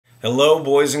Hello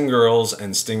boys and girls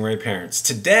and Stingray parents.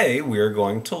 Today we are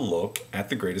going to look at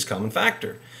the greatest common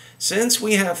factor. Since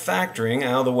we have factoring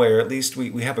out of the way, or at least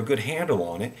we have a good handle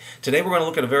on it, today we're going to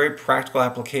look at a very practical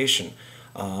application.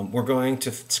 We're going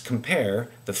to compare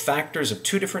the factors of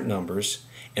two different numbers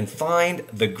and find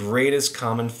the greatest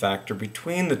common factor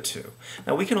between the two.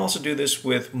 Now we can also do this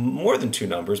with more than two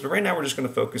numbers, but right now we're just going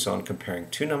to focus on comparing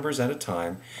two numbers at a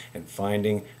time and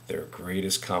finding their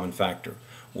greatest common factor.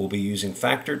 We'll be using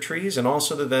factor trees and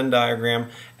also the Venn diagram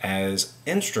as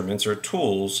instruments or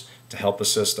tools to help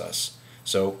assist us.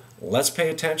 So let's pay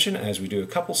attention as we do a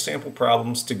couple sample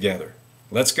problems together.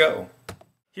 Let's go.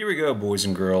 Here we go, boys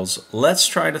and girls. Let's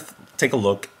try to take a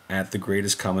look at the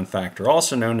greatest common factor,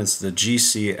 also known as the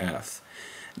GCF.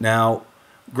 Now,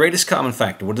 greatest common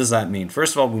factor, what does that mean?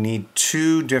 First of all, we need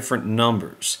two different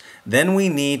numbers. Then we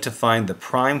need to find the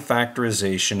prime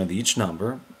factorization of each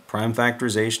number. Prime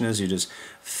factorization is you just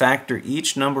factor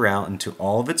each number out into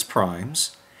all of its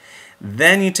primes.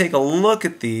 Then you take a look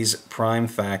at these prime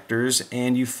factors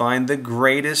and you find the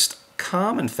greatest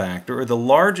common factor, or the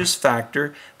largest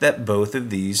factor that both of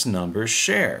these numbers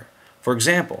share. For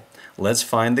example, let's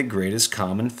find the greatest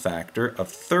common factor of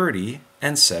 30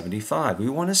 and 75. We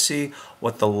want to see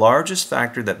what the largest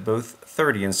factor that both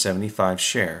 30 and 75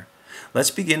 share.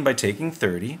 Let's begin by taking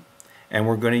 30. And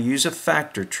we're going to use a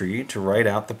factor tree to write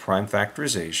out the prime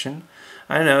factorization.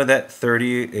 I know that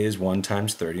 30 is 1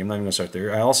 times 30. I'm not even going to start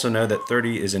there. I also know that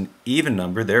 30 is an even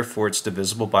number, therefore it's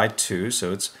divisible by 2,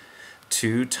 so it's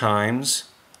 2 times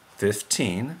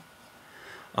 15.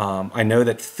 I know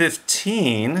that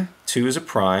 15, 2 is a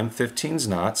prime, 15 is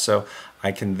not, so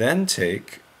I can then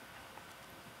take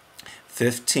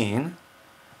 15,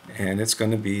 and it's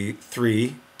going to be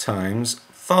 3 times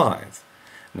 5.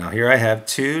 Now here I have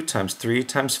 2 times 3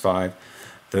 times 5.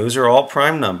 Those are all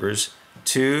prime numbers.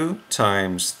 2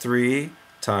 times 3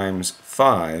 times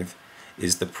 5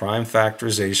 is the prime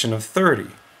factorization of 30.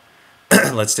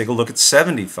 Let's take a look at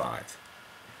 75.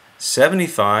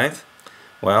 75,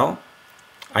 well,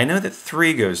 I know that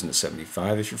 3 goes into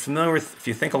 75. If you're familiar with, if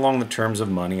you think along the terms of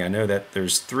money, I know that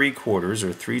there's 3/4,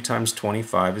 or 3 times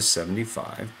 25 is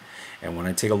 75. And when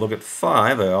I take a look at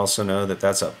 5, I also know that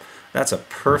that's a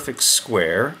perfect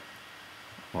square,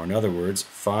 or in other words,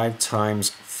 5 times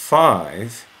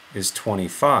 5 is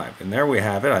 25. And there we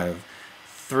have it. I have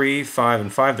 3, 5,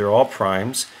 and 5. They're all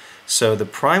primes. So the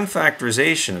prime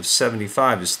factorization of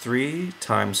 75 is 3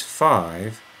 times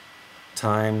 5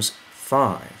 times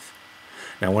 5.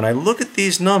 Now when I look at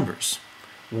these numbers,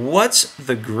 what's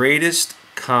the greatest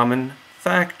common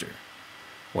factor?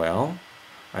 Well,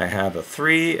 I have a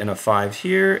 3 and a 5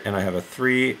 here, and I have a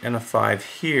 3 and a 5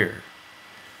 here.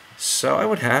 So I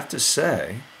would have to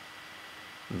say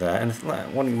that, and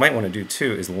what you might want to do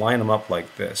too is line them up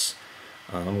like this.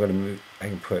 I'm going to move, I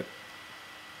can put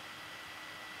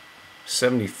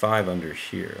 75 under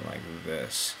here like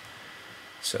this.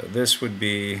 So this would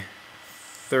be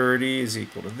 30 is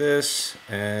equal to this,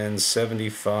 and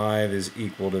 75 is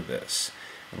equal to this.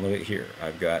 And look at here,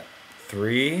 I've got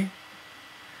 3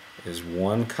 is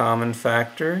one common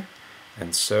factor,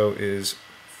 and so is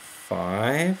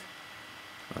 5.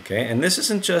 Okay, and this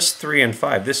isn't just 3 and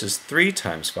 5. This is 3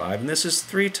 times 5, and this is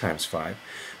 3 times 5.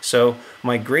 So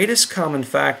my greatest common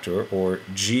factor, or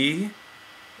GCF,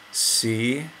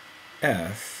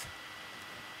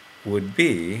 would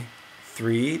be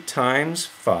 3 times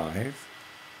 5,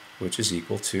 which is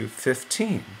equal to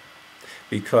 15.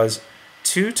 Because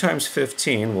 2 times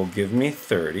 15 will give me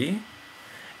 30,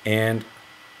 and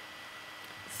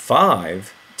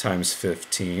 5 times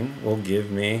 15 will give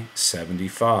me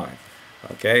 75.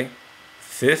 Okay?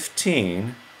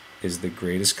 15 is the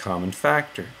greatest common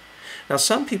factor. Now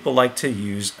some people like to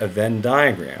use a Venn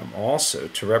diagram also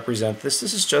to represent this.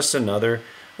 This is just another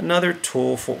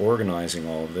tool for organizing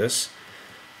all of this.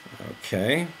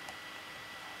 Okay?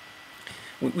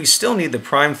 We still need the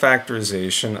prime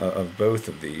factorization of both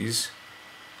of these.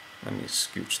 Let me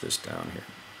scooch this down here.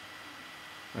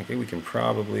 Okay, we can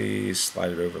probably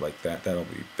slide it over like that. That'll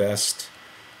be best.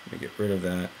 Let me get rid of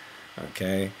that.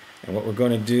 Okay, and what we're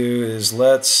going to do is,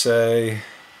 let's say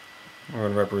we're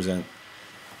going to represent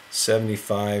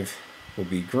 75 will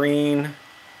be green,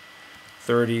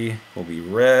 30 will be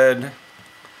red.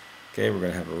 Okay, we're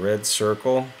going to have a red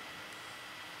circle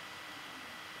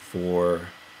for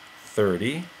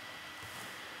 30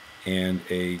 and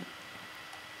a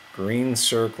green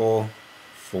circle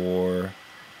for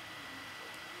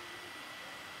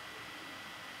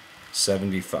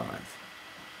 75.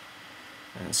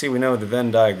 And see, we know the Venn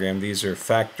diagram, these are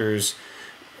factors.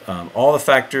 All the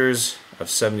factors of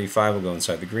 75 will go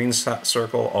inside the green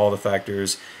circle. All the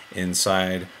factors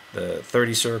inside the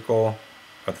 30 circle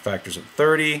are the factors of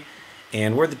 30,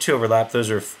 and where the two overlap, those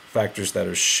are factors that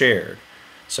are shared.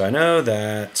 So I know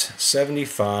that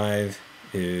 75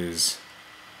 is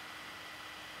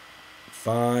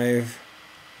 5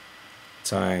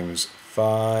 times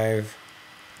 5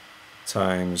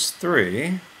 times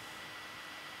 3,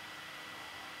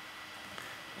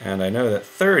 and I know that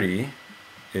 30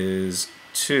 is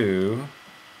 2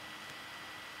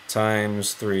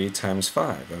 times 3 times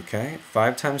 5, okay?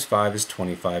 5 times 5 is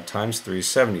 25, times 3 is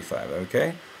 75,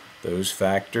 okay? Those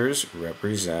factors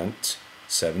represent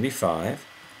 75,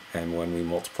 and when we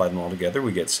multiply them all together,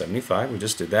 we get 75. We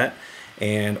just did that.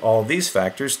 And all these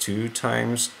factors, 2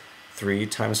 times 3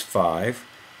 times 5,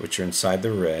 which are inside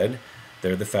the red,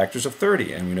 they're the factors of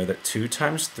 30. And we know that 2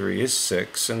 times 3 is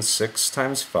 6, and 6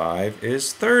 times 5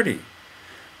 is 30.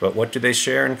 But what do they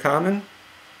share in common?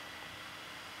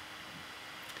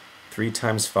 3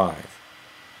 times 5,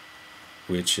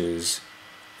 which is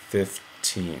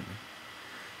 15.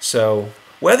 So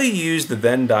whether you use the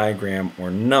Venn diagram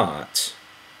or not,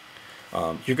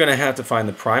 you're going to have to find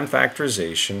the prime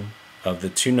factorization of the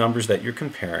two numbers that you're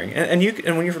comparing. And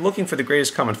when you're looking for the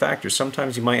greatest common factor,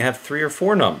 sometimes you might have 3 or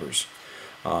 4 numbers,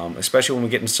 especially when we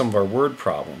get into some of our word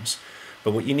problems.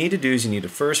 But what you need to do is you need to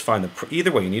first find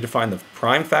either way, you need to find the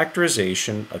prime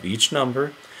factorization of each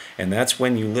number, and that's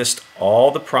when you list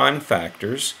all the prime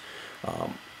factors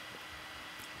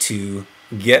to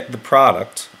get the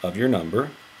product of your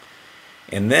number.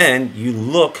 And then you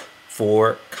look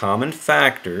for common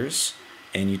factors,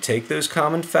 and you take those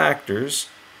common factors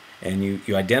and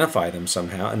you identify them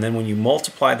somehow, and then when you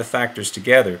multiply the factors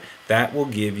together, that will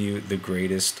give you the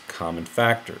greatest common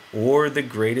factor, or the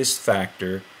greatest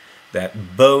factor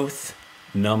that both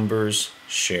numbers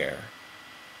share.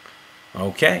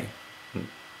 Okay.